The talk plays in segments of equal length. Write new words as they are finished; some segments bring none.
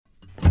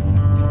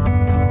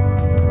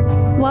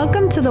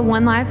Welcome to the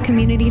One Life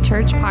Community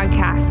Church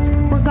podcast.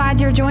 We're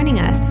glad you're joining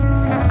us.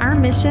 Our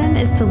mission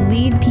is to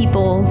lead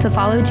people to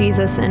follow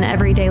Jesus in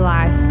everyday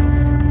life.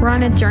 We're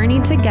on a journey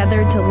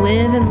together to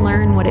live and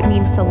learn what it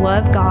means to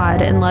love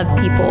God and love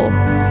people.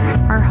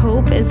 Our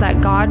hope is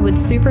that God would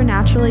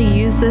supernaturally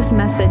use this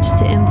message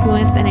to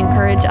influence and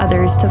encourage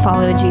others to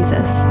follow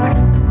Jesus.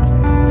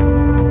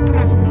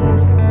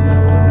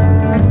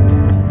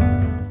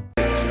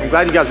 I'm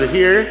glad you guys are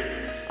here.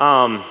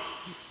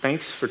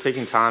 Thanks for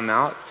taking time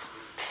out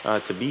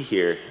to be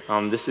here.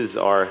 This is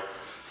our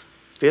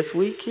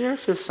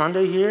fifth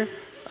Sunday here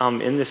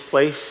in this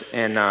place,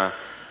 and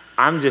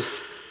I'm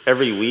just,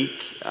 every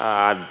week,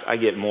 I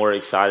get more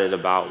excited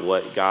about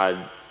what God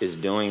is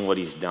doing, what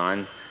He's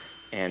done,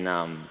 and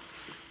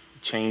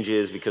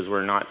changes, because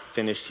we're not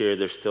finished here.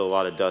 There's still a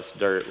lot of dust,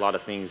 dirt, a lot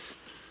of things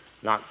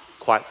not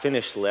quite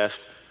finished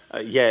left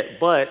yet,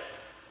 but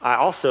I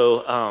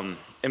also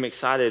am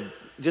excited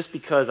just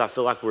because I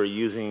feel like we're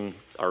using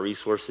our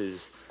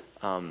resources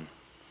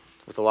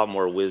with a lot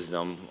more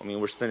wisdom. I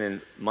mean, we're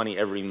spending money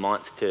every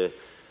month to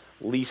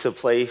lease a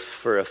place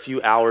for a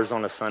few hours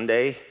on a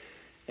Sunday,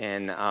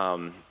 and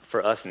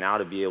for us now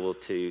to be able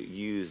to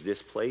use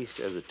this place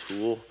as a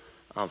tool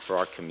for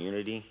our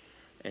community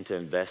and to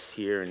invest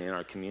here and in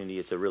our community,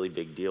 it's a really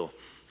big deal.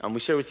 We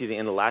shared with you the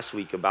end of last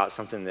week about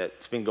something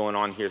that's been going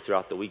on here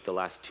throughout the week, the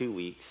last 2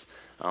 weeks,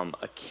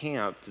 a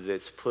camp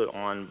that's put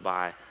on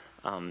by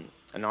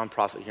a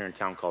nonprofit here in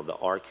town called the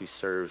ARC, who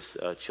serves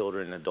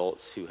children and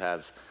adults who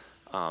have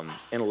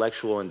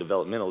intellectual and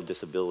developmental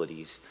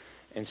disabilities.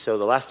 And so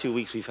the last 2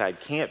 weeks we've had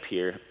camp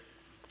here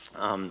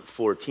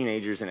for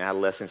teenagers and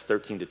adolescents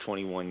 13 to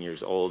 21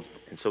 years old.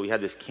 And so we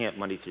had this camp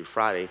Monday through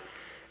Friday,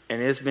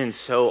 and it's been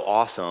so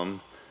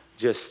awesome.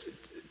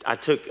 I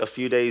took a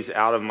few days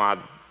out of my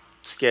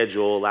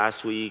schedule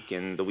last week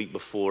and the week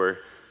before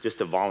just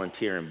to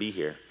volunteer and be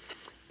here.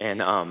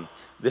 And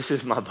this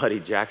is my buddy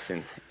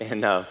Jackson,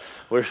 and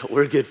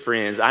we're good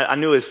friends. I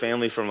knew his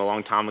family from a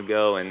long time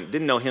ago and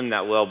didn't know him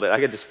that well, but I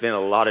got to spend a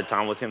lot of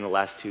time with him the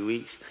last 2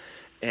 weeks.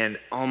 And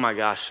oh my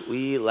gosh,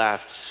 we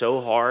laughed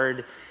so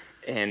hard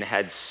and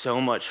had so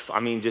much fun. I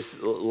mean,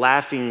 just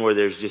laughing where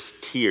there's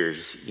just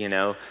tears, you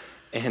know.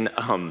 And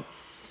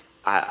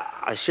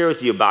I share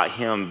with you about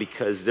him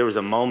because there was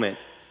a moment,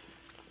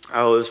 it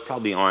was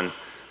probably on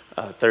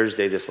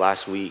Thursday this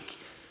last week,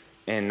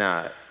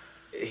 and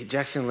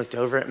Jackson looked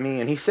over at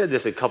me, and he said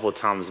this a couple of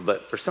times,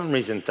 but for some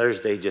reason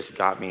Thursday just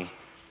got me,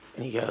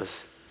 and he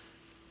goes,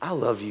 "I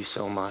love you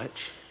so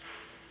much."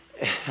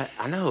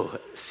 I know,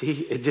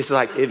 see, it just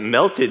like, it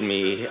melted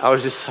me. I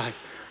was just like,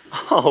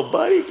 "Oh,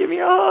 buddy, give me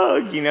a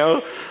hug," you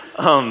know?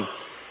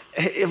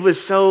 It was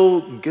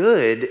so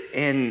good,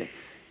 and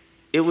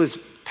it was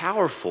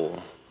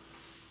powerful,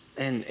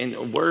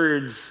 and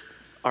words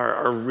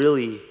are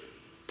really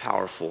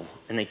powerful,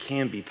 and they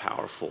can be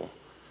powerful.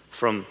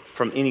 From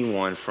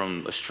anyone,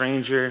 from a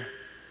stranger,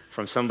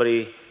 from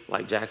somebody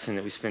like Jackson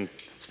that we spend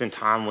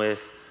time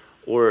with,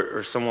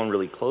 or someone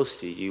really close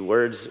to you.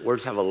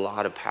 Words have a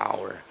lot of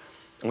power.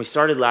 And we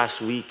started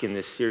last week in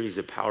this series,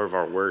 The Power of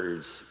Our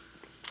Words,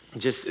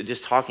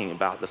 just talking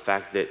about the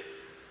fact that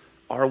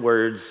our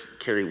words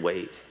carry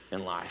weight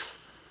in life.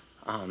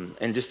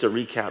 And just to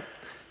recap,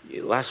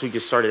 last week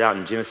it started out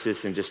in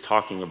Genesis and just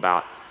talking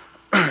about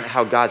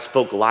how God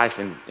spoke life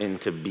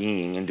into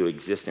being, into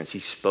existence. He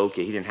spoke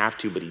it. He didn't have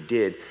to, but he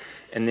did.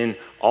 And then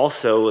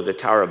also the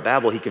Tower of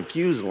Babel, he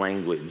confused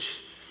language.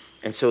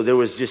 And so there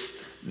was just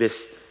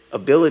this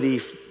ability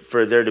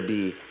for there to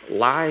be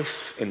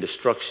life and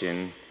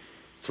destruction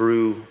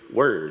through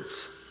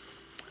words.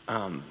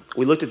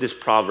 We looked at this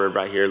proverb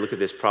right here. Look at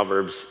this,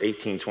 Proverbs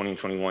 18, 20, and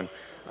 21.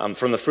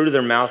 From the fruit of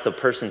their mouth, a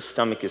person's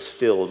stomach is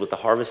filled. With the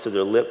harvest of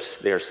their lips,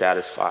 they are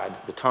satisfied.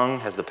 The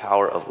tongue has the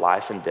power of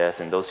life and death,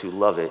 and those who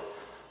love it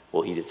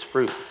will eat its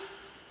fruit.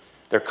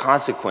 There are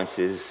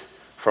consequences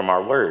from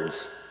our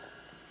words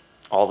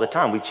all the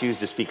time. We choose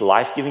to speak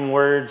life-giving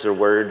words or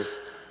words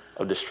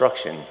of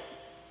destruction.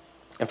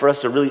 And for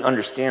us to really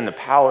understand the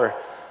power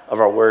of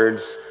our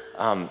words,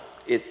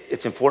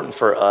 it's important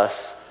for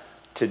us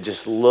to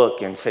just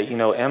look and say, you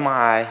know, am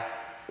I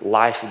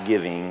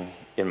life-giving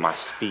in my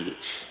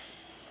speech?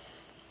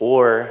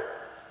 Or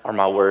are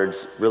my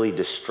words really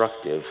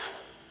destructive?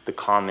 The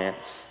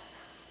comments,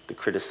 the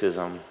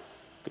criticism,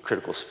 the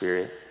critical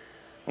spirit.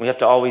 And we have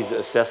to always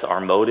assess our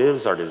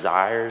motives, our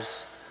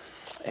desires.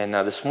 And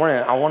this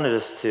morning, I wanted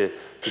us to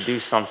do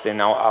something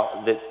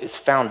now that is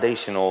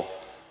foundational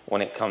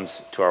when it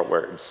comes to our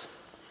words.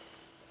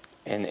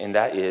 And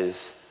that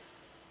is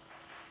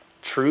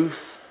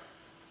truth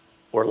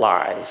or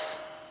lies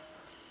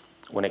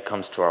when it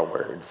comes to our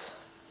words.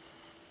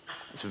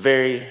 It's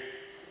very,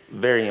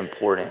 very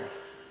important.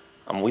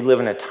 We live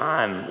in a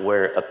time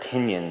where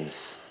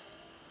opinions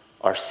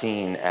are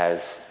seen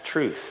as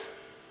truth,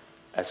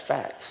 as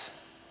facts.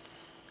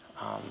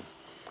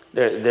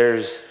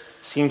 There's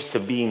seems to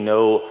be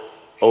no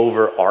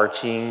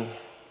overarching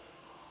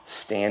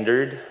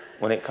standard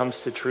when it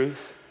comes to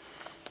truth.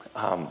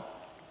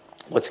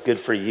 What's good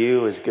for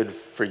you is good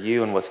for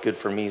you, and what's good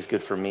for me is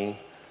good for me.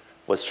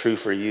 What's true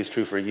for you is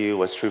true for you.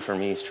 What's true for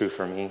me is true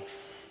for me.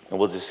 And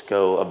we'll just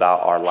go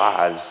about our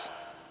lives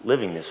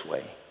living this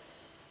way.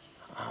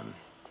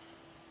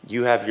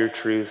 You have your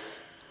truth,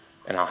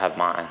 and I'll have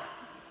mine.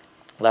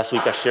 Last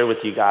week I shared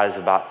with you guys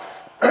about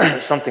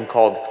something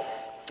called,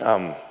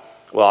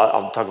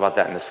 I'll talk about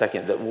that in a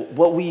second. That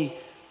what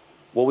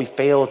we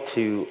fail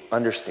to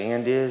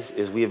understand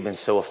is we have been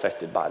so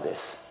affected by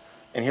this.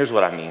 And here's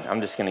what I mean. I'm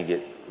just going to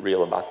get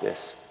real about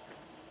this.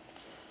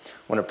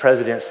 When a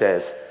president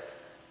says,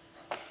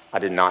 I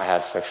did not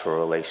have sexual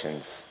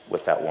relations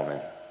with that woman.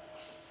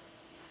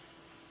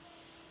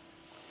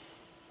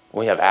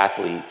 We have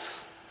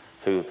athletes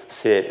who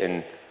sit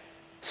and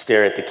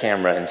stare at the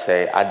camera and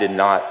say, I did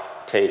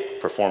not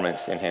take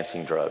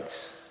performance-enhancing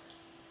drugs.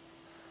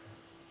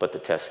 But the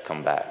tests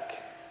come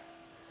back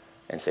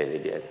and say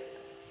they did.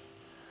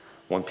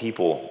 When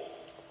people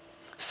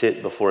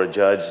sit before a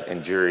judge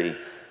and jury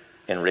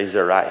and raise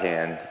their right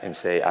hand and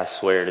say, I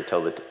swear to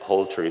tell the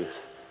whole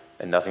truth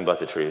and nothing but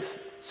the truth,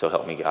 so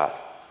help me God.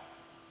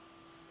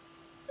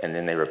 And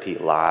then they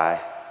repeat lie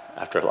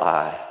after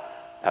lie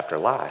after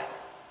lie.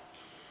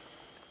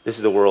 This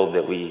is the world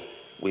that we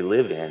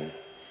live in.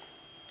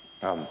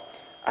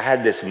 I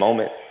had this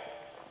moment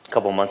a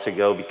couple months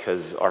ago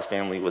because our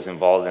family was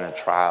involved in a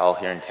trial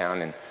here in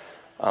town,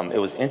 and it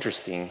was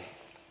interesting.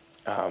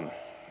 And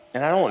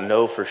I don't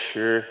know for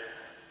sure,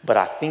 but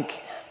I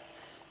think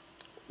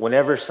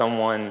whenever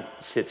someone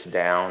sits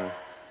down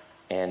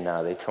and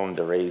they tell them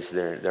to raise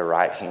their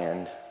right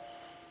hand,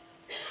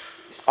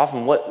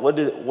 often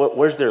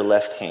where's their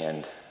left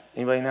hand?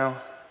 Anybody know?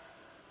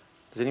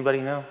 Does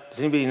anybody know? Does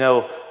anybody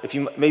know? If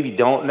you maybe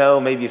don't know,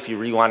 maybe if you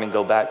rewind and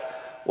go back,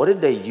 what did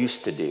they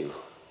used to do?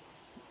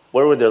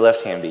 Where would their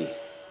left hand be?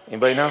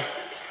 Anybody know?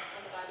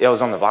 Yeah, it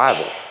was on the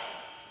Bible.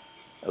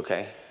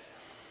 Okay.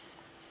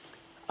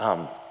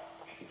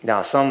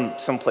 Now,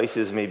 some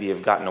places maybe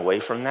have gotten away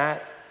from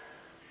that,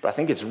 but I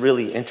think it's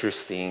really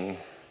interesting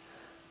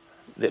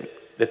that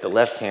the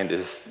left hand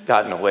has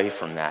gotten away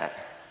from that.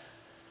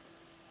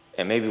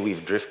 And maybe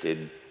we've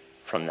drifted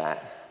from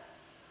that.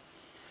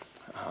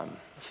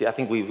 See, I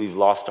think we've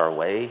lost our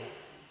way.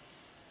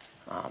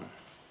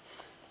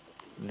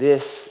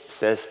 This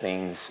says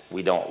things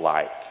we don't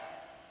like.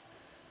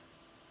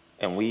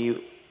 And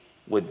we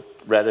would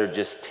rather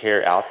just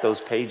tear out those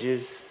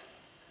pages.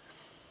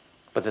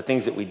 But the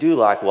things that we do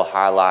like, we'll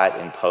highlight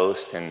and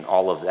post and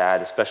all of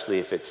that, especially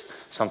if it's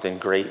something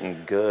great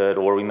and good,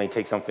 or we may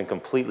take something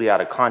completely out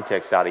of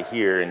context out of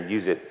here and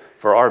use it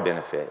for our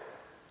benefit.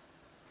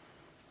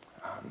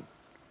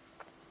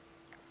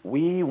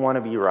 We want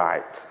to be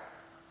right,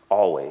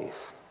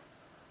 always.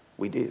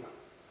 We do.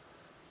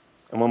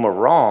 And when we're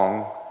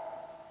wrong,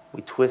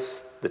 we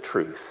twist the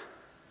truth.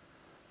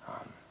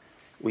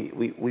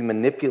 We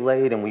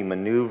manipulate and we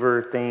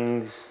maneuver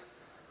things,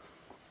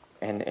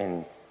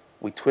 and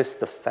we twist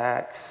the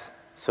facts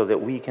so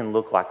that we can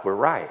look like we're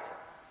right.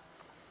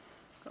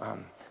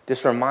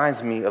 This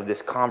reminds me of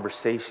this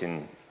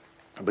conversation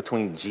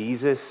between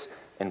Jesus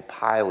and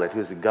Pilate, who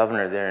was the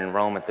governor there in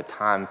Rome at the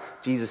time.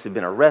 Jesus had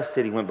been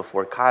arrested. He went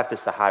before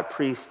Caiaphas, the high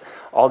priest.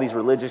 All these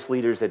religious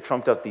leaders had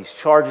trumped up these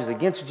charges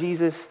against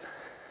Jesus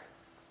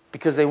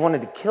because they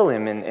wanted to kill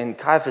him. And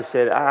Caiaphas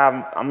said,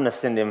 I'm going to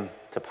send him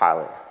to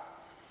Pilate.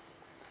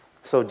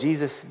 So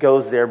Jesus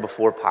goes there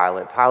before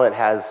Pilate. Pilate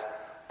has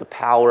the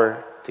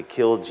power to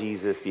kill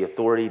Jesus, the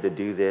authority to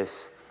do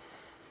this.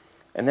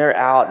 And they're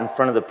out in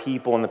front of the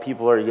people, and the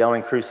people are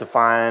yelling,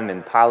 crucify him.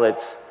 And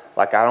Pilate's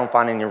like, I don't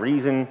find any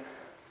reason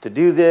to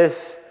do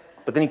this.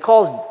 But then he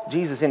calls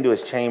Jesus into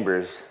his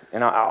chambers,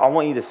 and I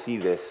want you to see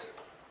this.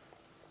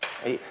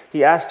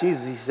 He asked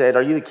Jesus, he said,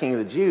 are you the king of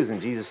the Jews? And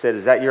Jesus said,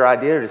 is that your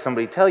idea, or did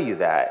somebody tell you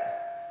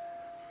that?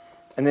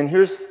 And then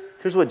here's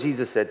what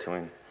Jesus said to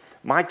him.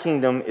 My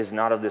kingdom is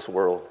not of this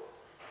world.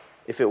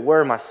 If it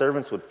were, my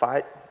servants would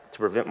fight to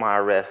prevent my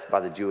arrest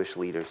by the Jewish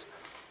leaders.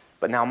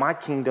 But now my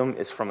kingdom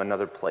is from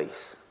another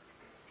place.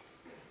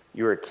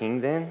 You're a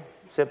king then?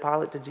 Said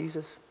Pilate to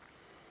Jesus.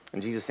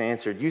 And Jesus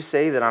answered, you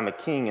say that I'm a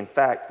king. In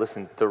fact,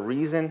 listen, the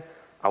reason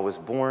I was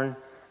born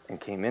and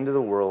came into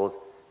the world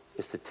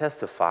is to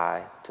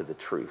testify to the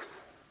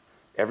truth.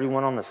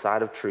 Everyone on the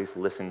side of truth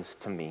listens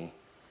to me.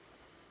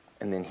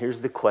 And then here's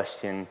the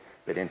question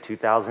that in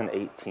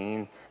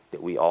 2018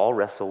 that we all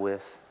wrestle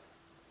with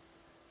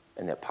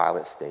and that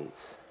Pilate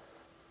states.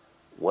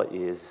 What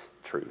is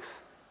truth?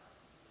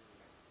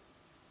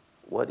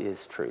 What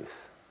is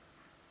truth?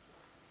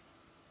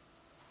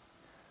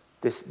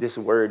 This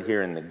word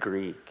here in the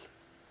Greek,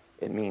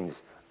 it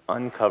means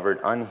uncovered,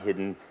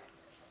 unhidden,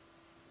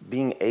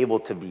 being able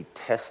to be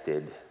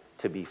tested,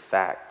 to be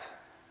fact,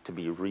 to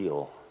be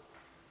real.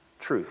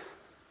 Truth.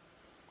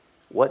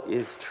 What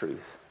is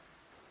truth?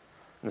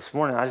 And this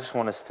morning, I just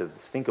want us to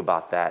think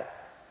about that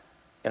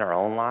in our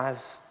own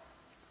lives.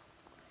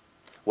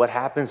 What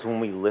happens when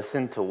we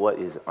listen to what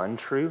is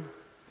untrue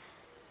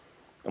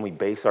and we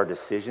base our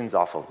decisions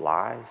off of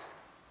lies?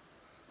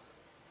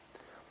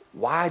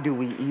 Why do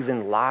we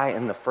even lie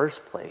in the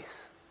first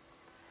place?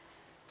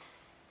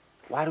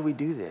 Why do we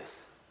do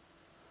this?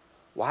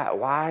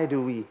 Why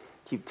do we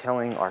keep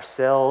telling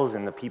ourselves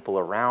and the people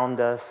around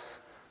us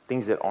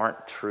things that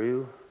aren't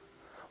true?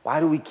 Why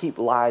do we keep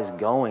lies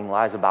going,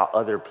 lies about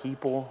other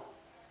people?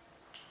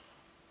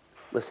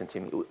 Listen to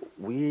me.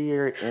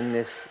 We're in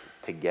this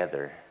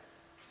together.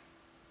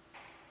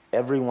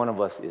 Every one of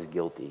us is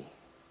guilty.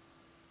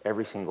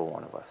 Every single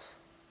one of us.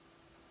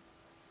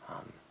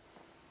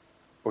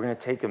 We're going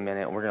to take a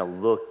minute and we're going to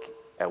look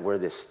at where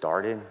this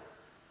started.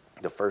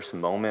 The first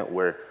moment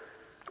where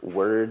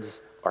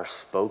words are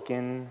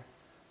spoken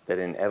that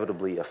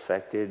inevitably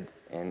affected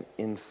and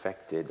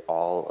infected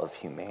all of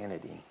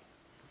humanity.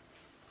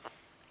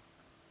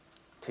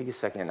 Take a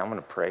second and I'm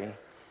going to pray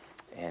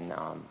and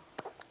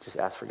just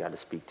ask for God to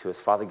speak to us.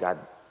 Father God,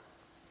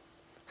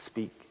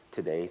 speak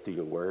today through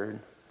your word,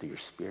 through your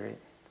spirit.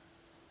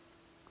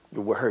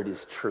 Your word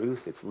is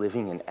truth. It's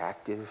living and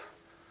active.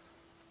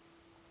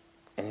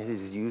 And it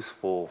is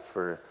useful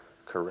for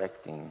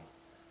correcting,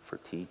 for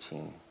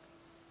teaching,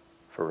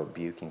 for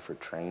rebuking, for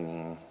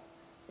training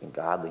in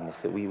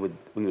godliness, that we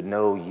would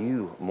know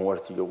you more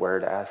through your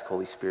word. Ask,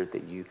 Holy Spirit,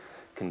 that you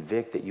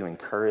convict, that you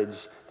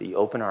encourage, that you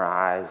open our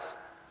eyes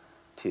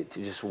to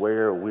just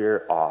where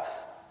we're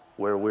off,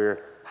 where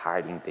we're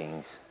hiding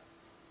things,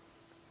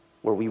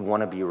 where we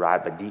want to be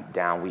right, but deep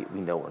down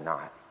we know we're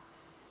not.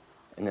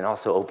 And then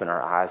also open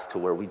our eyes to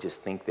where we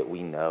just think that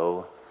we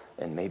know,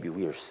 and maybe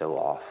we are so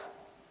off.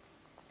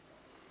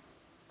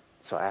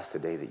 So I ask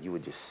today that you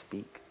would just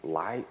speak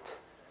light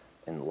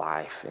and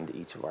life into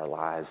each of our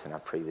lives. And I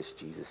pray this,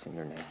 Jesus, in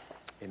your name.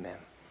 Amen.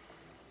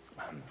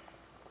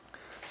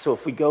 So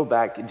if we go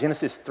back,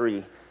 Genesis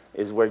 3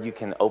 is where you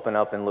can open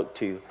up and look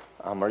to,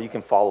 or you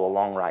can follow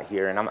along right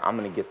here. And I'm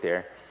going to get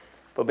there.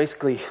 But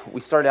basically,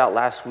 we started out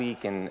last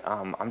week, and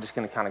I'm just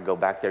going to kind of go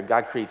back there.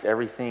 God creates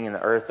everything in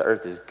the earth. The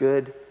earth is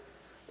good.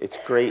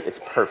 It's great. It's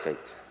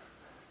perfect.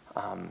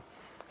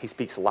 He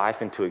speaks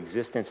life into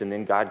existence, and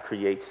then God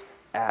creates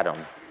Adam.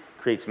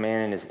 Creates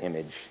man in his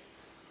image.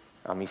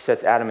 He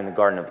sets Adam in the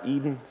Garden of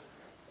Eden,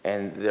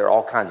 and there are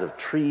all kinds of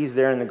trees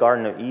there in the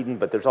Garden of Eden,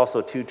 but there's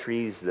also two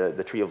trees,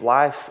 the tree of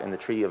life and the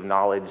tree of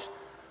knowledge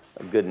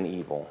of good and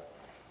evil.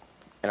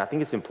 And I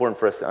think it's important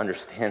for us to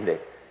understand that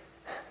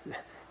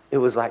it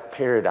was like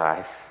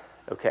paradise,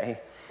 okay?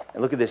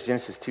 And look at this,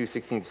 Genesis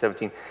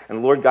 2:16-17. And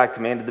the Lord God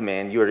commanded the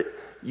man,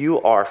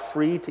 you are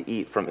free to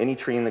eat from any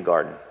tree in the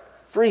garden,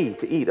 free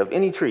to eat of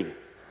any tree.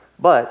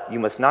 But you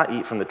must not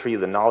eat from the tree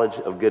of the knowledge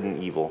of good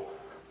and evil,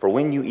 for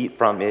when you eat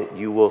from it,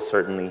 you will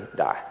certainly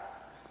die.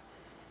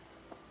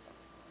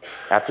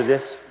 After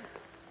this,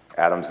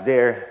 Adam's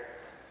there.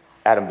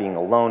 Adam being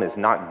alone is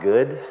not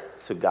good,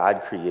 so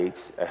God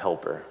creates a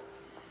helper,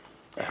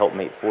 a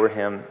helpmate for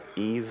him,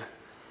 Eve.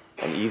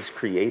 And Eve's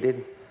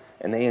created,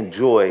 and they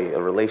enjoy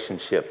a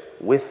relationship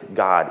with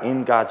God,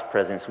 in God's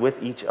presence,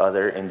 with each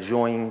other,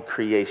 enjoying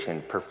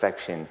creation,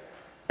 perfection.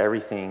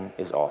 Everything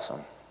is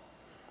awesome.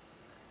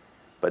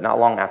 But not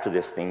long after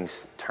this,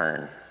 things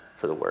turn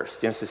for the worse.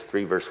 Genesis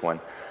 3, verse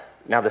 1.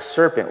 Now the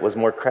serpent was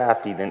more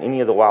crafty than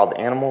any of the wild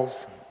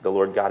animals the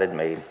Lord God had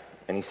made.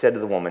 And he said to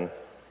the woman,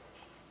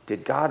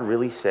 did God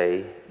really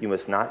say you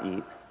must not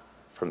eat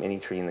from any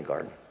tree in the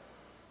garden?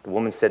 The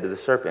woman said to the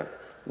serpent,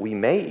 we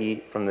may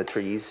eat from the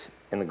trees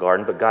in the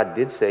garden, but God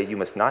did say you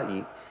must not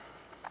eat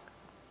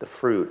the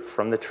fruit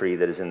from the tree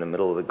that is in the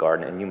middle of the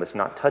garden, and you must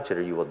not touch it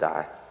or you will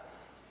die.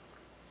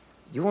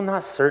 You will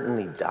not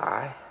certainly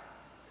die,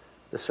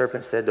 the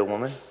serpent said to the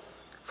woman.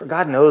 For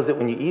God knows that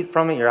when you eat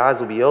from it, your eyes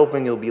will be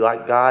open, you'll be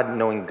like God,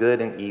 knowing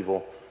good and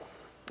evil.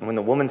 And when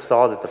the woman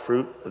saw that the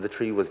fruit of the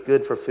tree was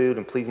good for food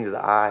and pleasing to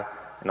the eye,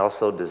 and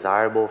also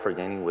desirable for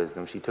gaining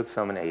wisdom, she took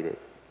some and ate it.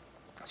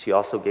 She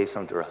also gave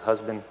some to her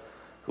husband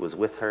who was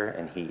with her,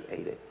 and he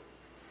ate it.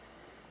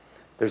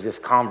 There's this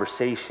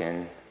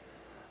conversation,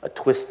 a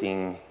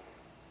twisting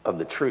of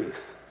the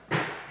truth.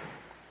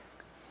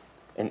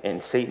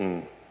 And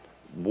Satan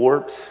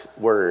warps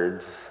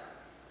words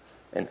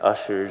and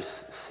ushers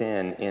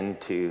sin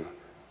into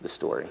the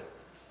story.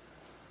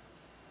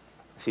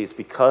 See, it's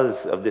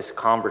because of this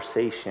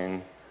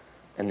conversation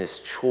and this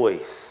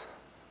choice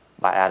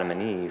by Adam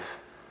and Eve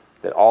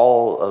that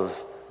all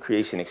of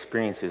creation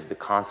experiences the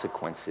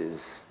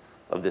consequences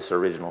of this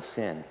original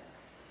sin.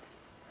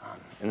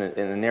 In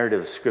the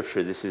narrative of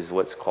Scripture, this is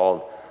what's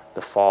called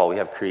the fall. We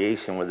have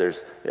creation where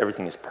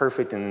everything is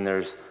perfect, and then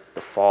there's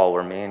the fall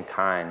where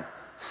mankind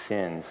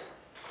sins.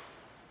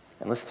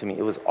 And listen to me,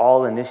 it was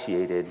all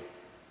initiated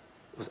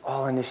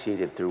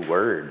through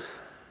words.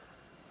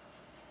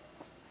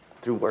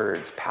 Through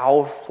words,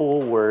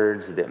 powerful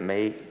words that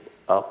make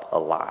up a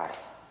lie.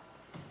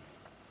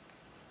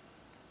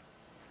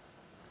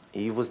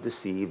 Eve was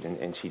deceived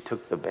and she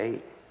took the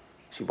bait.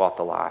 She bought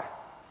the lie.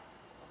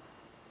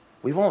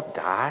 We won't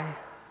die.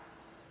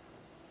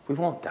 We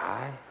won't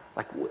die.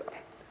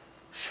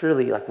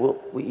 Surely,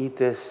 we eat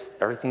this,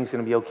 everything's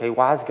going to be okay.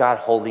 Why is God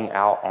holding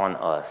out on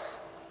us?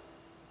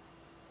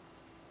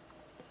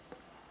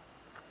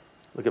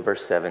 Look at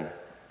verse 7.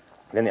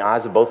 Then the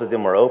eyes of both of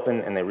them were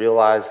open, and they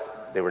realized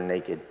they were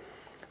naked.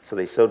 So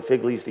they sewed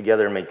fig leaves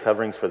together and made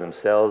coverings for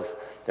themselves.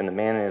 Then the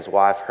man and his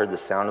wife heard the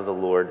sound of the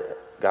Lord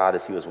God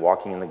as he was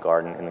walking in the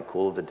garden in the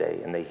cool of the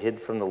day, and they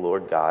hid from the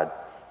Lord God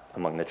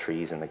among the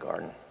trees in the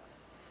garden.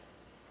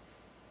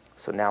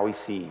 So now we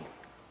see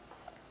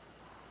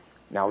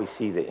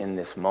that in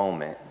this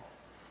moment,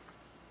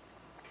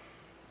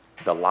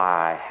 the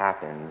lie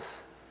happens,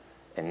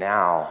 and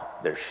now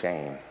there's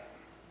shame.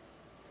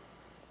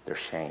 There's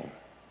shame.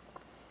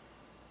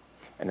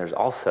 And there's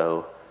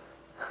also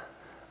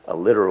a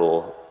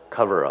literal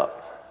cover-up.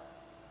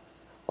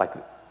 Like,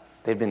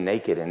 they've been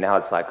naked, and now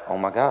it's like, oh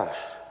my gosh.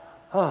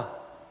 Oh.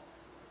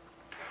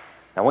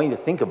 Now, I want you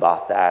to think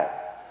about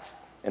that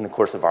in the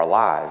course of our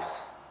lives.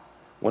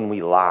 When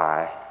we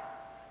lie,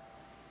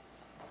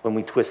 when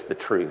we twist the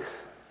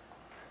truth,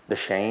 the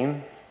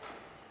shame,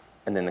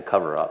 and then the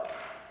cover-up.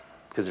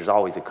 Because there's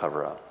always a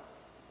cover-up.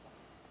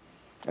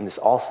 And this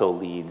also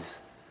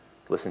leads,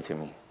 listen to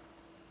me,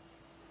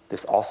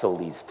 this also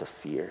leads to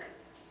fear.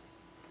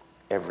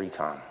 Every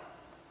time.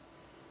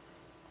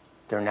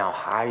 They're now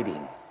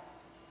hiding.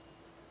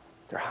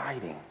 They're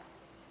hiding.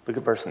 Look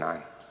at verse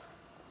 9.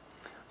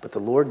 But the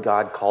Lord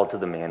God called to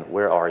the man,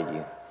 "Where are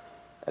you?"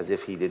 As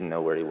if he didn't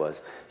know where he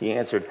was. He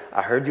answered,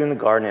 "I heard you in the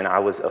garden, and I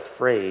was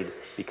afraid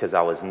because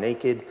I was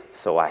naked,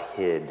 so I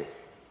hid."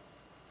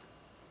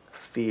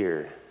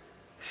 Fear,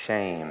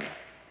 shame,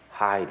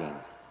 hiding.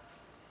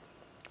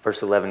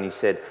 Verse 11, he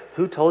said,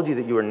 "Who told you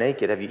that you were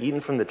naked? Have you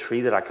eaten from the tree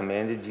that I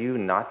commanded you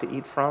not to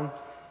eat from?"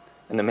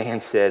 And the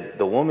man said,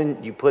 "The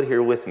woman you put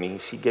here with me,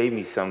 she gave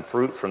me some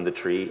fruit from the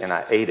tree, and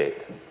I ate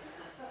it."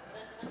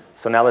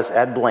 So now let's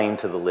add blame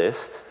to the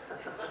list.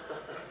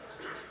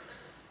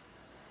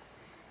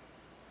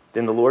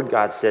 Then the Lord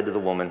God said to the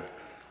woman,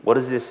 "What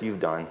is this you've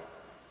done?"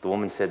 The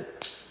woman said,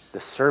 "The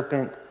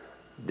serpent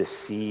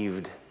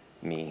deceived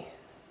me,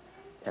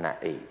 and I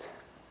ate."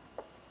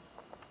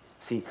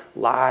 See,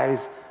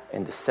 lies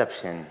and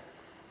deception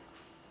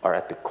are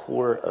at the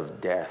core of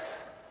death.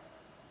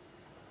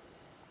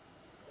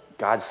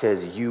 God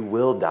says, "You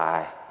will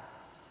die."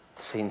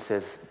 Satan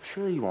says,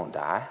 "Surely you won't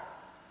die."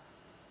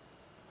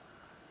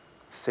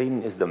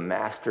 Satan is the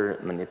master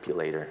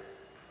manipulator.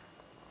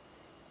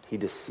 He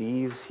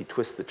deceives, he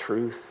twists the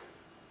truth.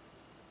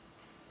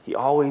 He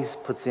always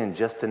puts in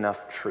just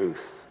enough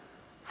truth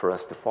for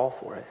us to fall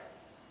for it.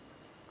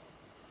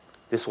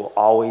 This will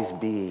always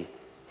be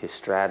his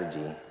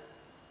strategy.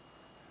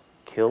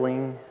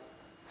 Killing,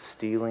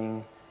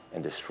 stealing,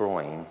 and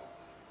destroying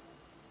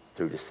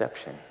through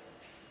deception.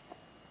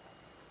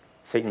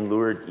 Satan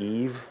lured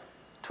Eve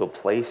to a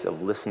place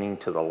of listening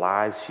to the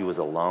lies. She was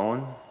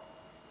alone,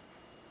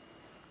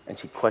 and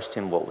she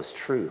questioned what was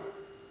true.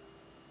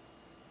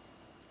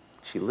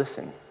 She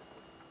listened.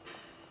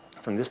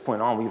 From this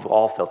point on, we've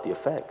all felt the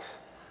effects.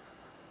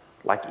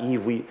 Like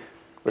Eve,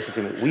 listen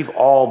to me, we've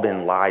all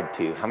been lied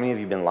to. How many of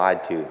you have been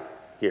lied to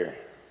here?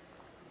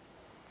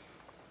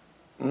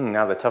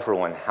 Now the tougher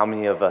one, how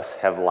many of us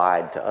have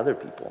lied to other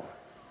people?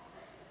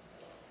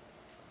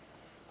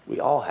 We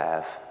all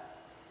have.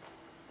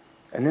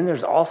 And then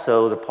there's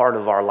also the part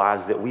of our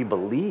lives that we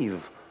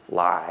believe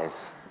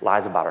lies.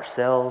 Lies about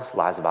ourselves,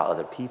 lies about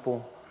other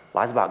people,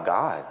 lies about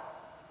God.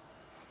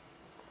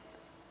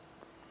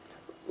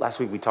 Last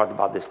week we talked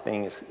about this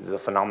thing, it's the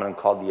phenomenon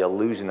called the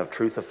illusion of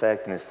truth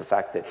effect, and it's the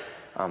fact that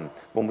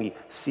when we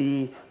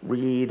see,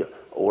 read,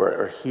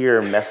 or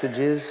hear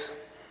messages,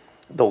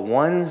 the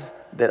ones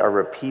that are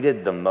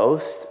repeated the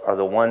most are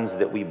the ones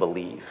that we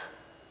believe.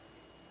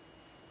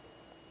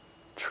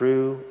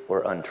 True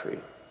or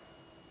untrue.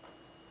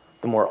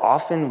 The more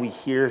often we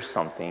hear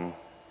something,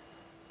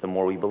 the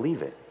more we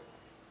believe it.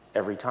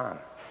 Every time.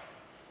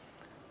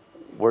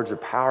 Words are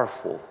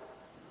powerful.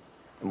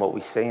 And what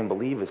we say and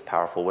believe is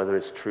powerful, whether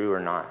it's true or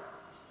not.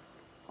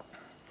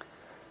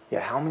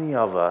 Yet how many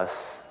of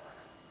us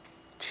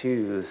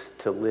choose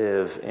to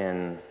live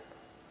in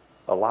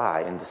a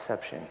lie and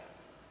deception?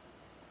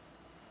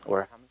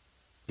 Or how many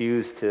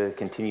choose to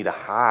continue to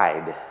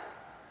hide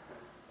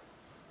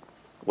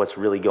what's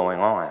really going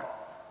on?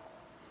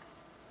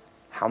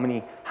 How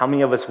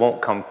many of us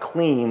won't come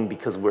clean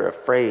because we're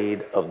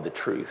afraid of the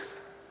truth?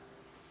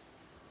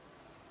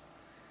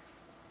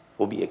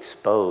 We'll be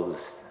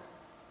exposed.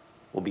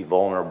 We'll be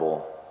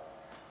vulnerable.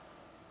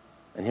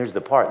 And here's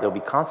the part, there'll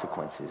be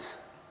consequences.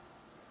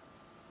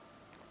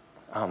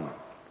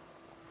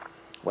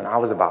 When I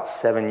was about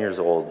 7 years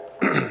old,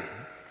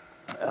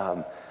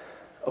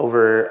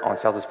 over on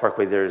Southwest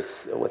Parkway,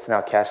 there's what's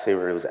now Cash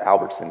Saver. It was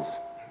Albertsons.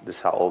 This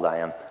is how old I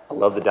am. I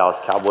love the Dallas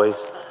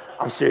Cowboys.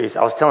 I'm serious.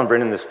 I was telling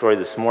Brendan this story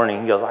this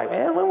morning. He goes like,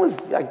 "Man, when was,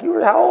 like, you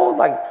were how old?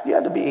 Like, you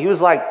had to be," he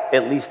was like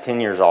at least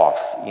 10 years off,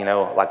 you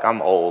know, like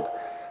I'm old.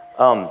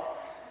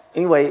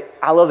 Anyway,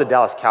 I love the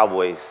Dallas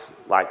Cowboys,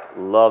 like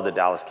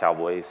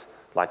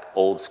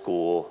old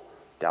school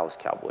Dallas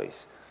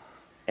Cowboys.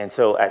 And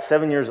so at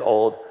 7 years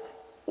old,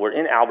 we're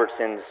in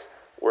Albertsons,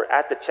 we're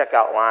at the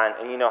checkout line,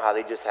 and you know how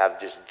they just have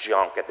just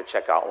junk at the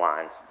checkout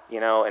line,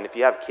 you know, and if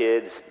you have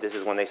kids, this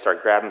is when they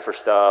start grabbing for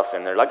stuff,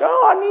 and they're like,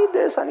 "Oh, I need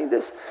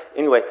this.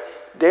 Anyway,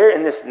 there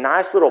in this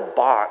nice little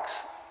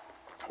box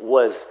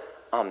was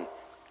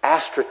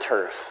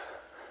AstroTurf,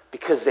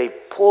 because they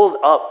pulled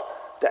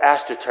up the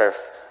AstroTurf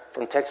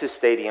from Texas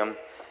Stadium,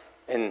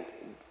 and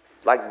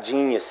like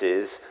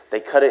geniuses, they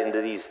cut it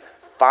into these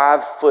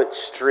 5-foot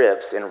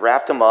strips and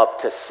wrapped them up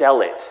to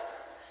sell it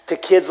to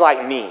kids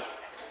like me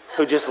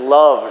who just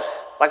loved,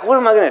 like, what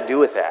am I going to do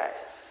with that?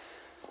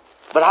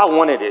 But I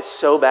wanted it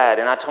so bad,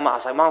 and I told Mom, I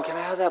was like, Mom, can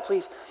I have that,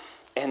 please?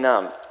 And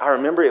I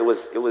remember it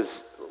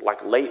was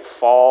like late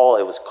fall,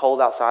 it was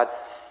cold outside,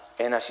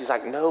 and she's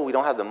like, no, we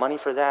don't have the money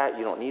for that,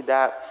 you don't need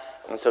that.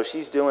 And so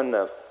she's doing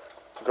the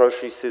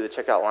groceries through the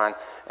checkout line,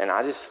 and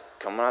I just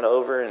come right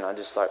over, and I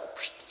just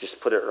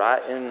put it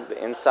right in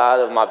the inside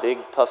of my big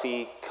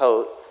puffy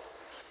coat.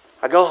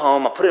 I go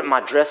home, I put it in my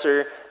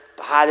dresser,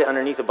 hide it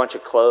underneath a bunch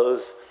of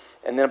clothes,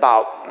 and then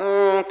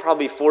about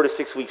probably 4 to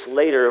 6 weeks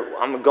later,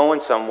 I'm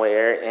going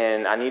somewhere,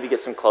 and I need to get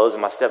some clothes,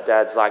 and my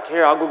stepdad's like,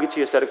 here, I'll go get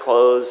you a set of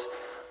clothes,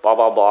 blah,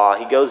 blah, blah.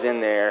 He goes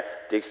in there,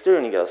 digs through,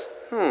 and he goes,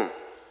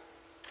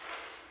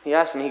 He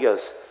asked me, he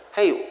goes,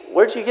 hey,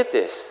 where'd you get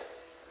this?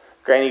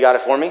 Granny got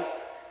it for me?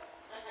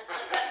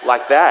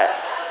 Like that.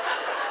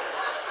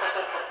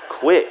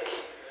 Quick.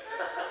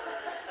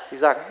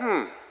 He's like,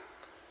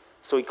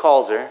 So he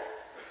calls her.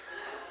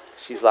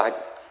 She's like,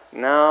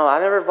 no, I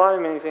never bought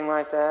him anything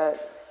like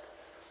that.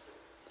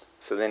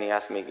 So then he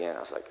asked me again. I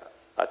was like,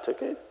 I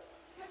took it?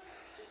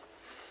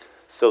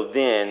 So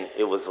then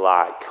it was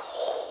like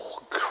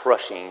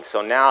crushing.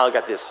 So now I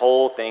got this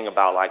whole thing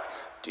about like,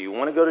 do you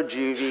want to go to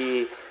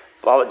juvie?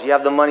 Blah, do you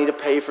have the money to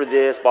pay for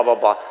this? Blah, blah,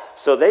 blah.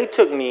 So they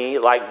took me,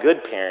 like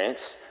good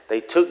parents, they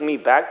took me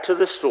back to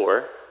the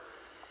store.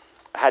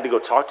 I had to go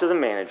talk to the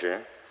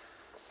manager.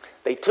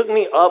 They took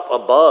me up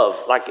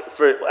above. Like,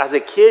 as a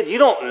kid, you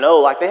don't know.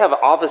 Like, they have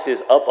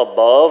offices up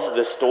above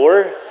the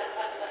store.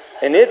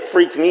 And it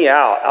freaked me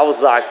out. I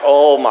was like,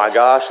 oh my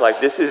gosh, like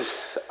I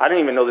didn't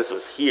even know this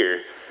was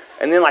here.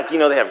 And then, like, they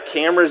have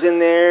cameras in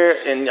there.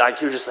 And,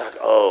 like, you're just like,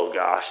 oh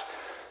gosh.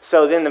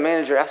 So then the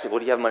manager asked me, well,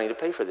 do you have money to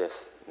pay for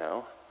this?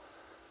 No.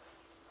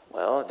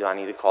 Well, do I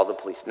need to call the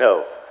police?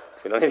 No.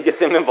 We don't need to get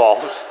them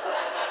involved.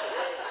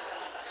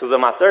 So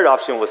then my third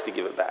option was to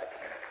give it back.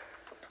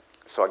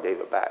 So I gave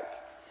it back.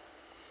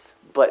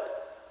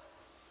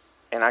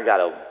 And I got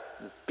a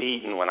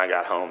beating when I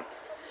got home.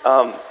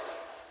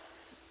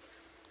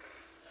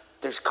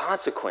 There's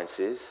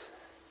consequences.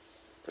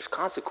 There's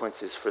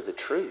consequences for the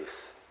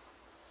truth.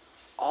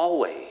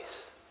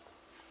 Always.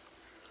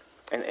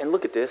 And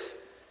look at this.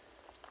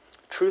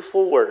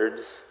 Truthful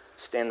words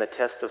stand the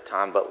test of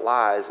time, but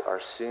lies are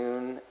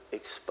soon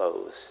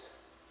exposed.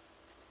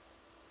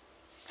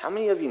 How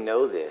many of you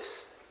know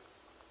this?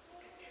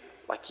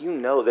 Like,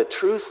 the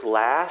truth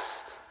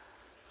lasts,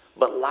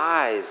 but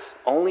lies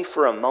only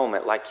for a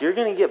moment. Like, you're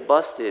going to get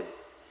busted.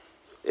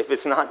 If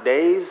it's not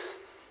days,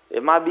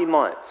 it might be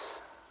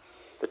months.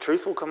 The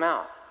truth will come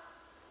out.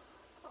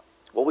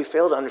 What we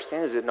fail to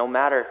understand is that no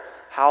matter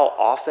how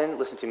often,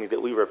 listen to me,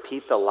 that we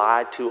repeat the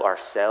lie to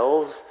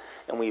ourselves,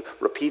 and we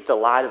repeat the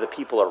lie to the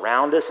people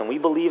around us, and we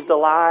believe the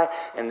lie,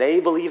 and they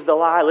believe the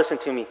lie, listen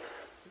to me,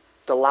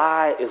 the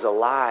lie is a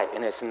lie,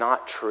 and it's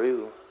not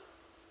true.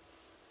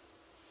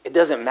 It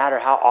doesn't matter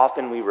how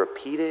often we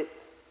repeat it.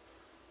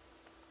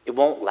 It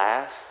won't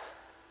last.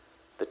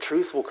 The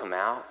truth will come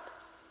out.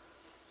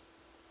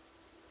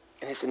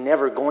 And it's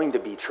never going to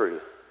be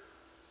true.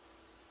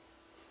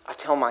 I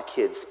tell my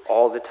kids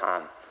all the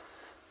time,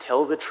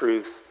 tell the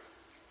truth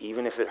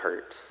even if it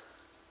hurts.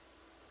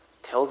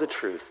 Tell the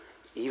truth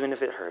even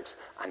if it hurts.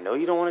 I know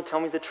you don't want to tell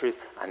me the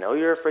truth. I know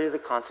you're afraid of the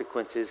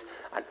consequences.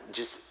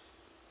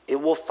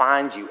 It will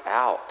find you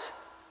out.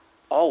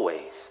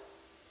 Always.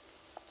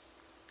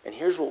 And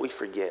here's what we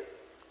forget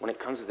when it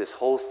comes to this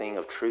whole thing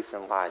of truth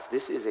and lies.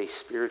 This is a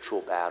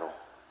spiritual battle.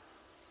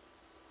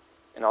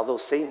 And although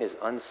Satan is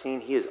unseen,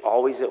 he is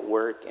always at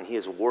work, and he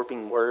is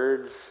warping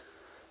words,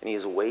 and he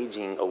is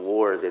waging a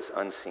war that's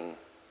unseen.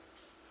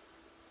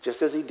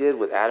 Just as he did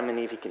with Adam and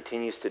Eve, he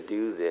continues to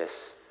do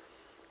this.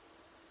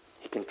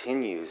 He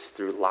continues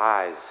through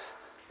lies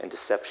and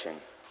deception.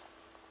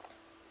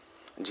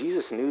 And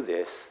Jesus knew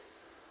this.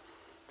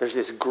 There's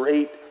this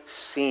great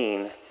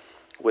scene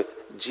with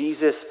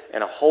Jesus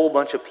and a whole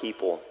bunch of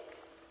people.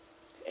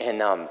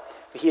 And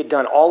he had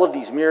done all of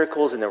these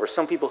miracles, and there were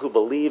some people who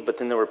believed, but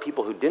then there were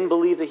people who didn't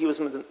believe that he was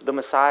the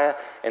Messiah.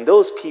 And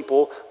those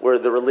people were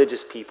the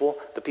religious people,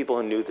 the people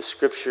who knew the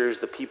scriptures,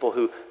 the people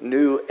who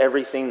knew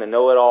everything, the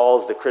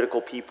know-it-alls, the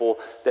critical people.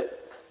 That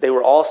they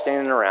were all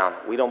standing around.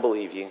 We don't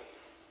believe you.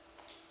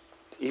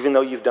 Even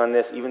though you've done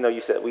this, even though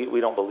you said, we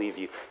don't believe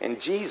you.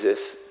 And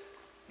Jesus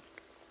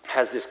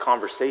has this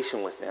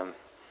conversation with them.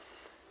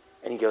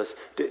 And he goes,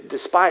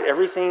 despite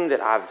everything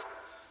that I've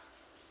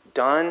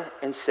done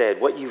and said,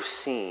 what you've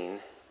seen,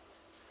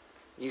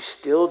 you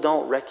still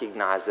don't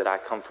recognize that I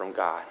come from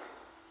God.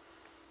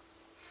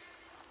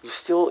 You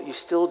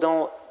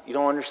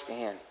don't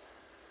understand.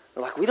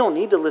 They're like, we don't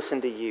need to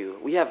listen to you.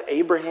 We have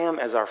Abraham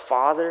as our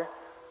father.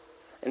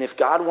 And if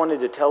God wanted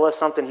to tell us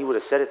something, he would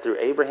have said it through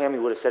Abraham. He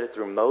would have said it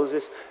through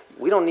Moses.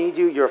 We don't need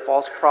you. You're a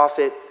false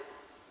prophet.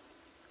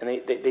 And they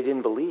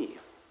didn't believe.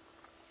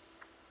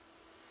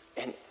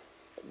 And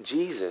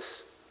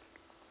Jesus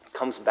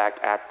comes back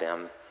at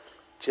them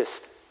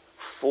just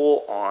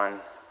full on,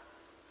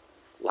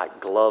 like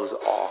gloves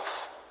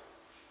off,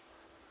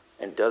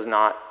 and does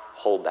not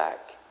hold back.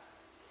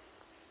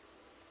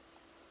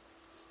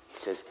 He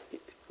says,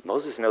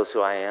 Moses knows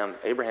who I am,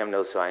 Abraham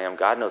knows who I am,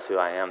 God knows who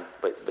I am,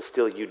 but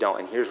still you don't,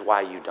 and here's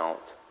why you don't.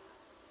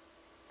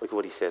 Look at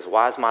what he says.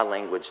 Why is my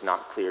language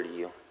not clear to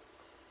you?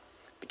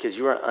 Because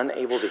you are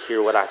unable to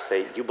hear what I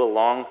say. You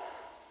belong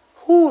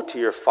to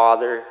your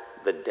father,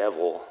 the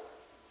devil,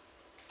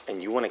 and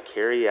you want to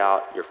carry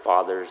out your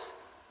father's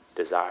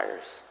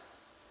desires.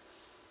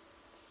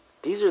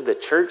 These are the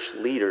church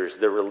leaders,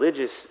 the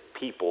religious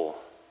people.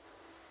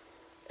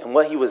 And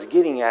what he was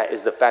getting at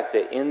is the fact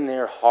that in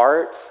their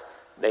hearts,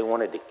 they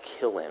wanted to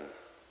kill him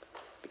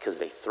because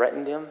they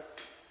threatened him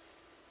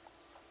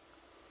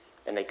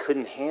and they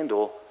couldn't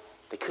handle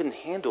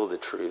the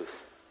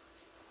truth.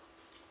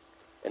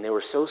 And they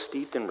were so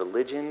steeped in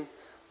religion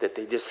that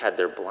they just had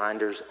their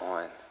blinders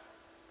on.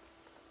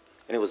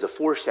 And it was a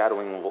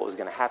foreshadowing of what was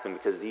going to happen,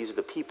 because these are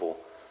the people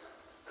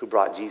who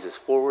brought Jesus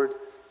forward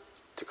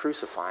to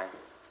crucify him.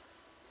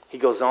 He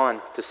goes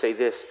on to say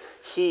this: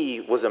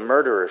 he was a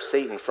murderer,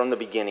 Satan, from the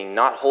beginning,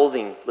 not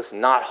holding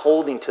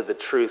to the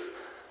truth,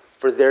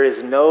 for there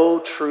is no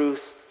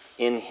truth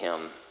in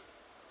him.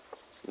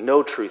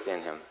 No truth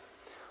in him.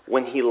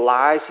 When he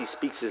lies, he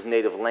speaks his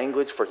native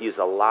language, for he is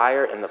a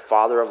liar and the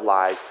father of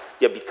lies.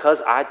 Yet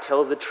because I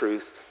tell the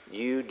truth,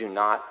 you do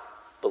not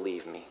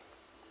believe me.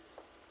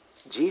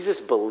 Jesus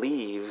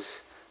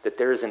believes that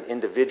there is an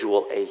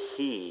individual, a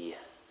he,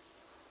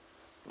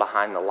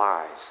 behind the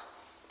lies.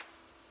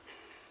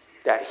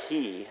 That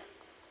he,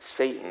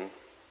 Satan,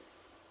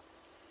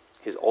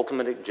 his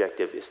ultimate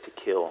objective is to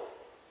kill.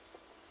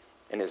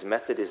 And his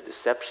method is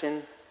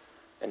deception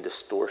and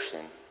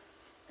distortion.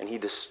 And he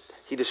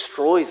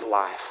destroys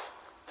life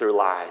through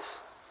lies.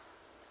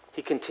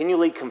 He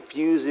continually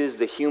confuses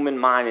the human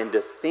mind into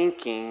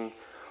thinking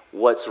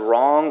what's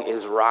wrong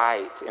is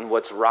right and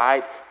what's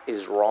right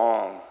is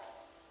wrong.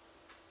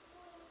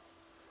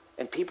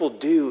 And people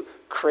do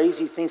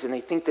crazy things and they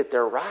think that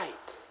they're right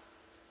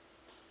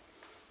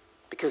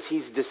because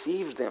he's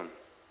deceived them.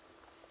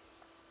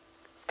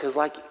 Because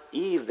like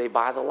Eve, they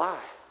buy the lie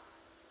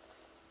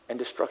and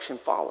destruction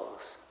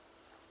follows.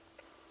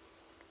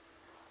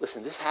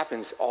 Listen, this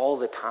happens all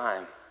the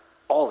time.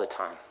 All the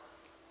time.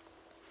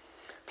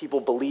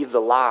 People believe the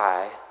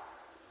lie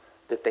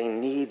that they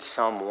need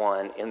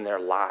someone in their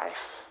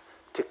life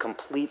to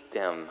complete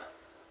them.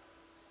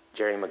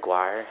 Jerry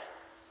Maguire.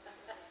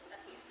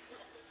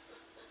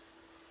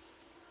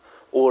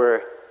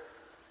 Or,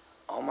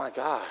 oh my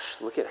gosh,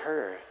 look at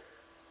her.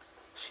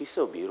 She's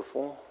so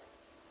beautiful.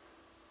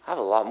 I have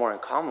a lot more in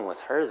common with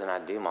her than I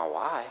do my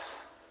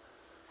wife.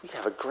 We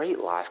have a great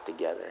life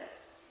together.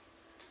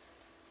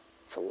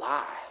 It's a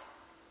lie.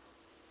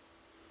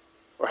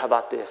 Or how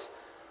about this?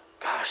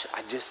 Gosh,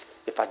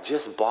 if I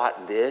just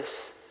bought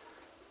this,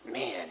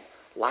 man,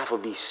 life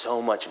would be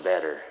so much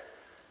better.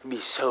 It would be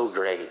so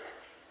great.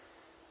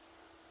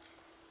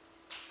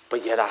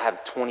 But yet I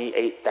have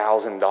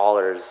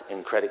 $28,000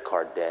 in credit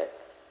card debt.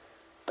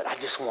 But I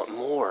just want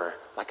more.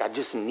 Like I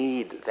just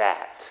need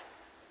that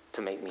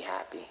to make me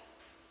happy.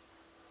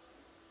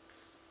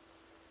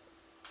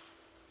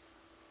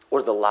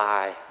 Or the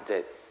lie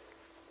that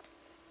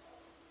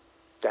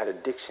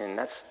addiction,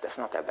 that's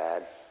not that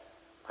bad.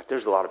 Like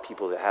there's a lot of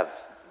people that have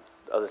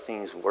other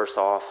things worse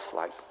off.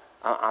 Like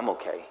I'm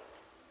okay.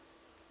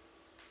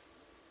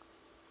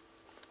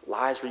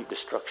 Lies reap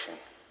destruction.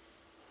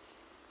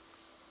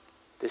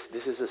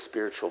 This is a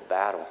spiritual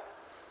battle.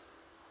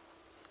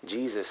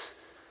 Jesus,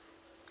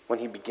 when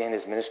he began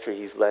his ministry,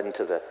 he's led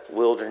into the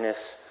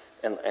wilderness.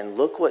 And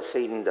look what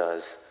Satan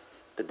does.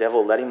 The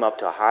devil led him up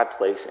to a high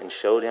place and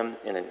showed him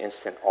in an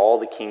instant all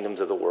the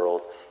kingdoms of the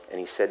world. And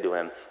he said to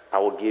him, I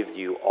will give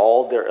you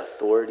all their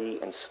authority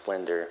and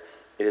splendor.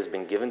 It has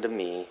been given to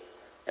me,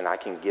 and I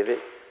can give it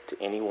to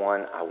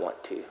anyone I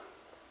want to.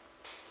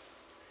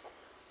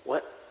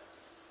 What?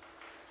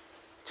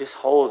 Just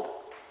hold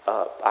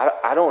up.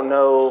 I don't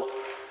know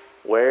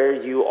where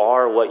you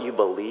are, what you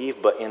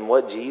believe, but in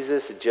what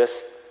Jesus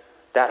just,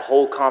 that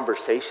whole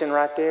conversation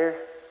right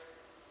there,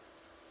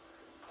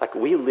 like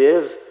we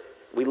live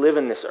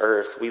in this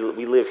earth, we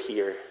live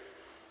here.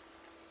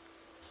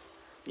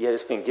 Yet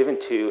it's been given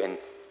to and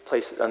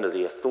placed under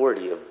the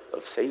authority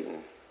of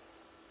Satan.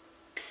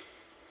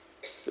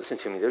 Listen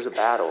to me, there's a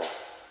battle.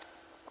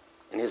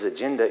 And his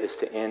agenda is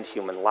to end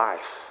human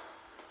life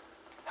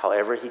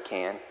however he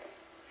can.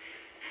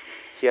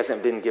 He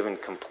hasn't been given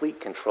complete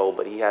control,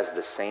 but he has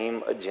the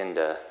same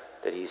agenda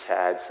that he's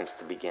had since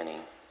the beginning.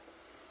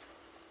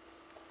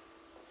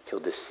 He'll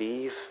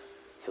deceive,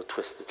 he'll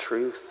twist the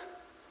truth.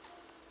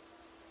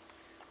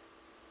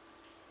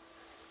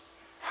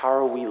 How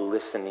are we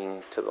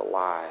listening to the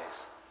lies?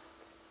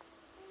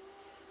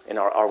 And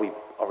are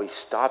we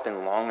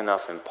stopping long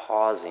enough and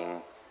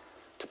pausing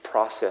to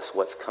process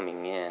what's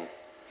coming in?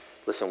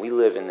 Listen, we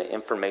live in the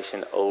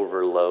information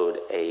overload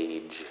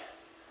age,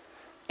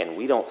 and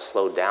we don't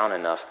slow down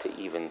enough to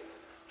even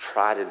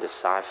try to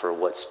decipher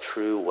what's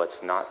true,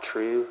 what's not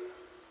true.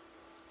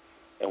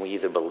 and we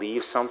either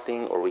believe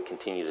something or we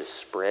continue to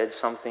spread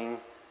something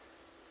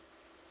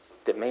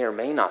that may or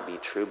may not be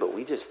true, but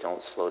we just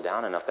don't slow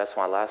down enough. That's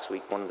why last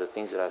week one of the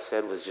things that I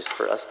said was just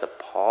for us to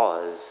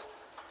pause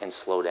and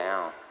slow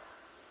down.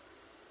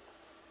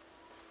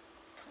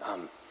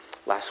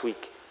 Last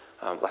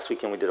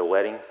weekend we did a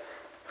wedding.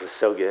 It was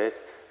so good.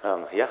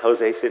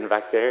 Jose sitting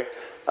back there.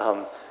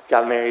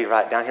 Got married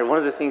right down here. One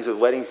of the things with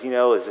weddings,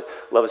 is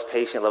love is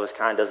patient, love is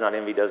kind, does not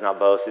envy, does not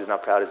boast, is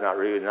not proud, is not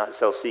rude, not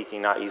self-seeking,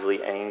 not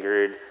easily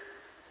angered,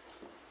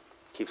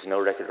 keeps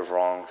no record of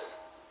wrongs.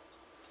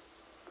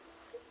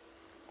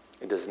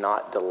 It does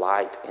not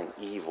delight in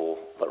evil,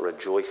 but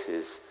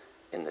rejoices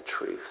in the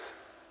truth.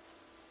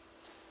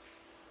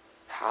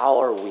 How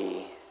are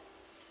we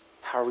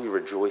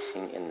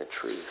rejoicing in the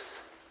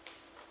truth?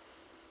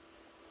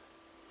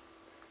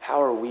 How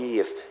are we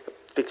if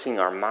fixing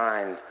our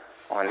mind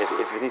on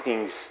if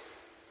anything's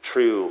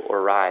true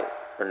or right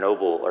or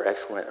noble or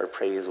excellent or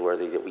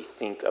praiseworthy, that we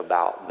think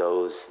about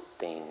those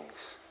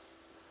things?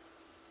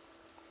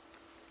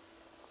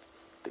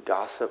 The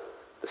gossip,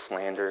 the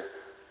slander,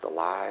 the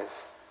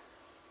lies,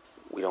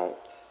 we don't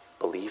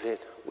believe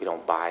it, we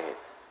don't buy it,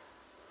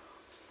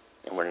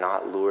 and we're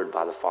not lured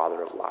by the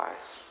father of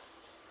lies.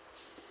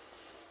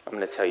 I'm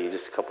going to tell you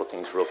just a couple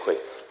things real quick.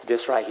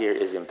 This right here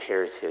is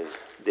imperative,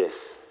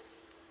 this.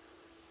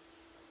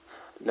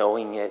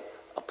 Knowing it,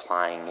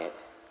 applying it.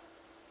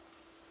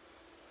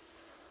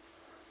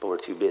 But we're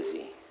too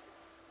busy.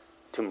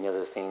 Too many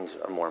other things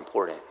are more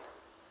important.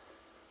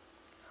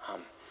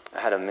 I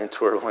had a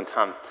mentor one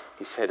time.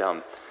 He said,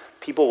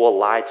 people will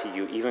lie to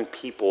you, even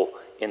people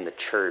in the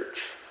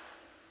church.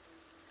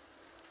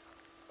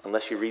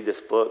 Unless you read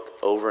this book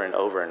over and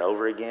over and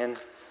over again,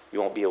 you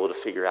won't be able to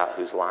figure out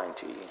who's lying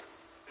to you.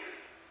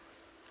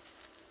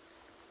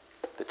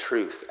 The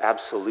truth,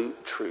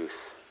 absolute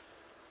truth,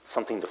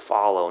 something to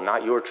follow,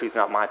 not your truth,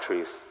 not my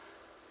truth,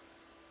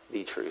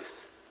 the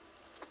truth.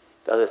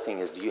 The other thing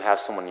is, do you have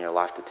someone in your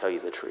life to tell you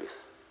the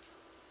truth?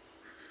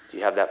 Do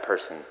you have that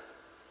person?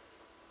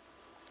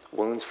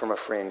 Wounds from a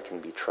friend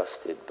can be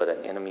trusted, but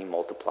an enemy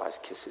multiplies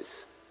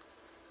kisses.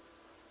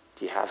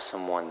 Do you have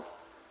someone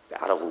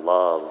that out of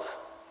love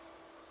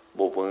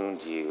will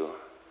wound you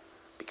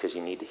because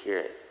you need to hear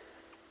it?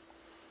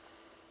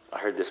 I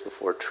heard this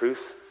before.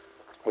 Truth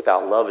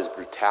without love is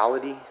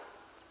brutality.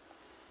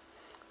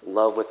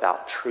 Love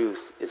without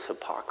truth is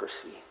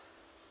hypocrisy.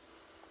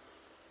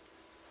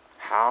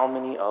 How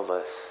many of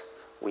us,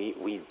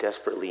 we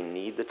desperately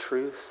need the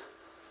truth,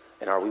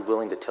 and are we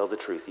willing to tell the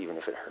truth even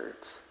if it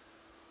hurts?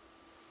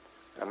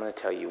 I'm going to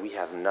tell you, we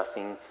have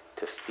nothing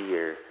to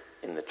fear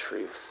in the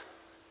truth.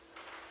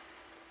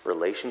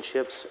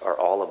 Relationships are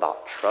all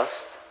about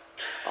trust.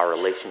 Our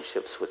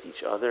relationships with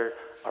each other,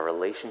 our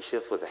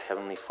relationship with the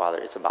Heavenly Father,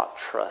 it's about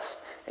trust.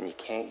 And you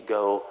can't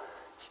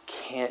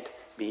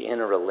be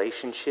in a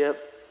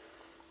relationship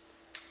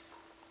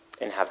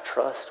and have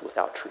trust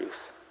without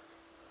truth.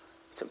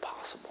 It's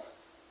impossible.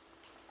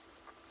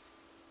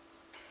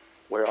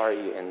 Where are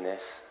you in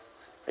this?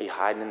 Are you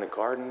hiding in the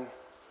garden,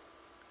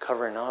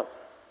 covering up?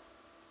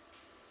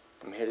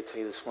 I'm here to tell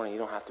you this morning, you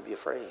don't have to be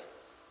afraid.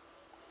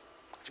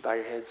 Would you bow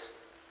your heads?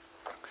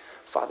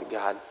 Father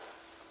God,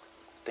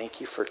 thank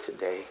you for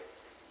today,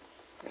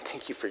 and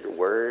thank you for your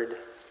word.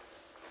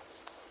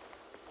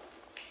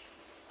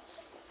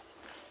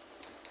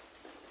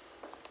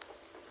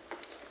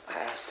 I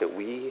ask that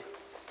we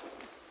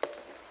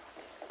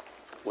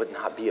would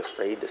not be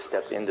afraid to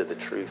step into the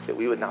truth, that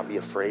we would not be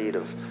afraid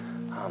of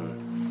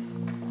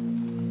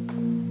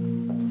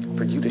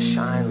for you to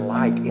shine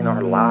light in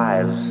our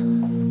lives,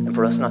 and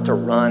for us not to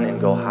run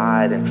and go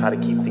hide and try to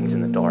keep things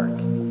in the dark.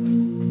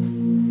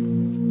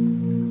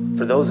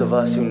 For those of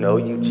us who know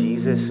you,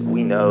 Jesus,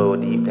 we know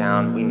deep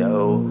down, we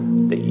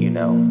know that you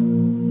know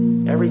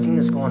everything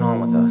that's going on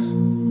with us.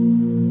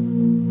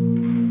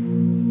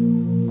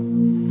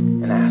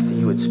 And I ask that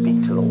you would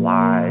speak to the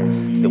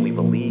lies that we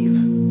believe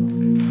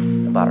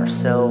about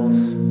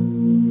ourselves,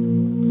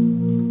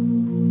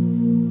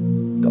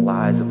 the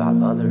lies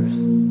about others.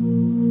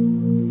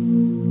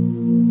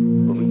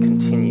 But we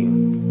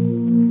continue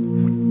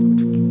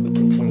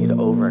to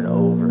over and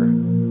over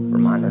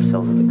remind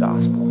ourselves of the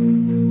gospel.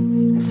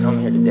 And some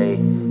here today,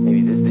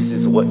 maybe this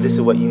is what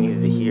you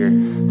needed to hear,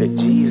 that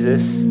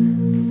Jesus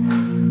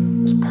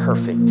was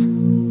perfect.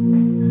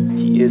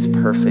 He is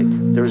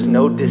perfect. There's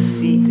no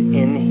deceit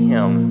in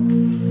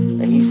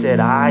him. And he said,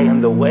 I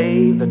am the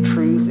way, the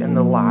truth, and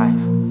the life.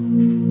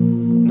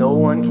 No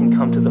one can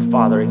come to the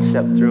Father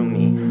except through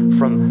me.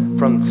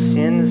 From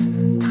sin's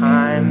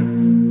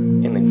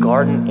time in the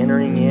garden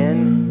entering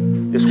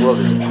in, this world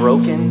is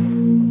broken.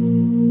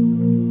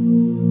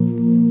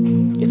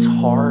 It's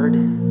hard.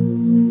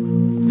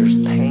 There's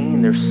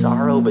pain, there's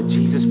sorrow, but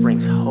Jesus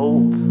brings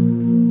hope.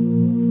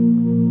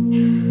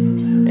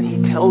 And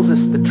he tells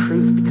us the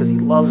truth because he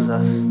loves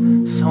us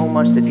so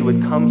much that he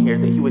would come here,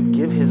 that he would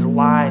give his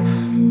life.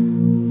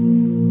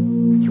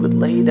 He would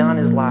lay down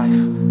his life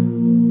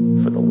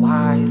for the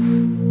lies,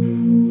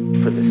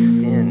 for the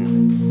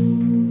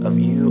sin of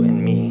you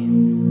and me.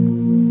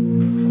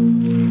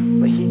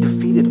 But he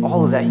defeated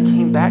all of that. He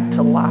came back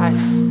to life,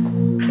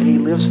 and he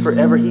lives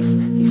forever. He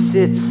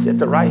sits at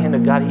the right hand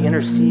of God. He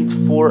intercedes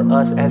for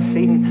us. As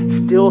Satan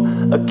still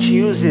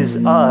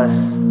accuses us,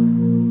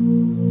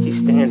 he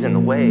stands in the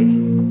way.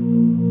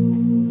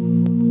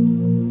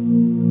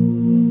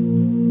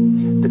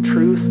 The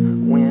truth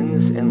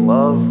wins, and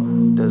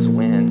love does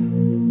win.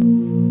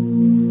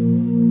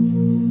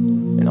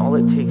 And all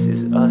it takes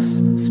is us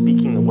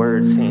speaking the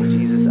words, saying,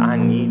 Jesus, I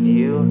need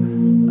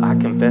you. I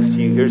confess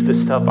to you, here's the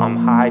stuff I'm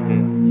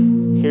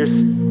hiding.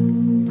 Here's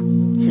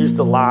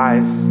the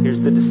lies.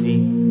 Here's the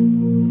deceit.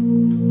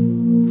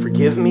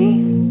 Forgive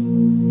me.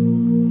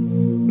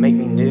 Make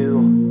me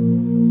new.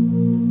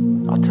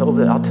 I'll tell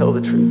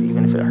the truth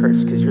even if it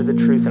hurts, because you're the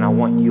truth and I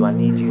want you. I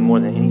need you more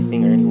than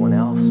anything or anyone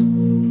else.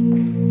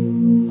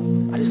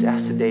 I just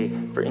ask today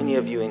for any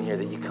of you in here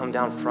that you come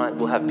down front.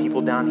 We'll have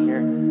people down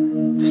here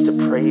just to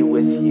pray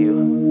with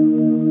you.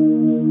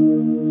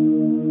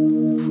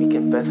 If we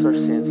confess our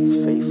sins,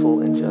 he's faithful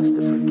and just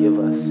to forgive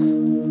us.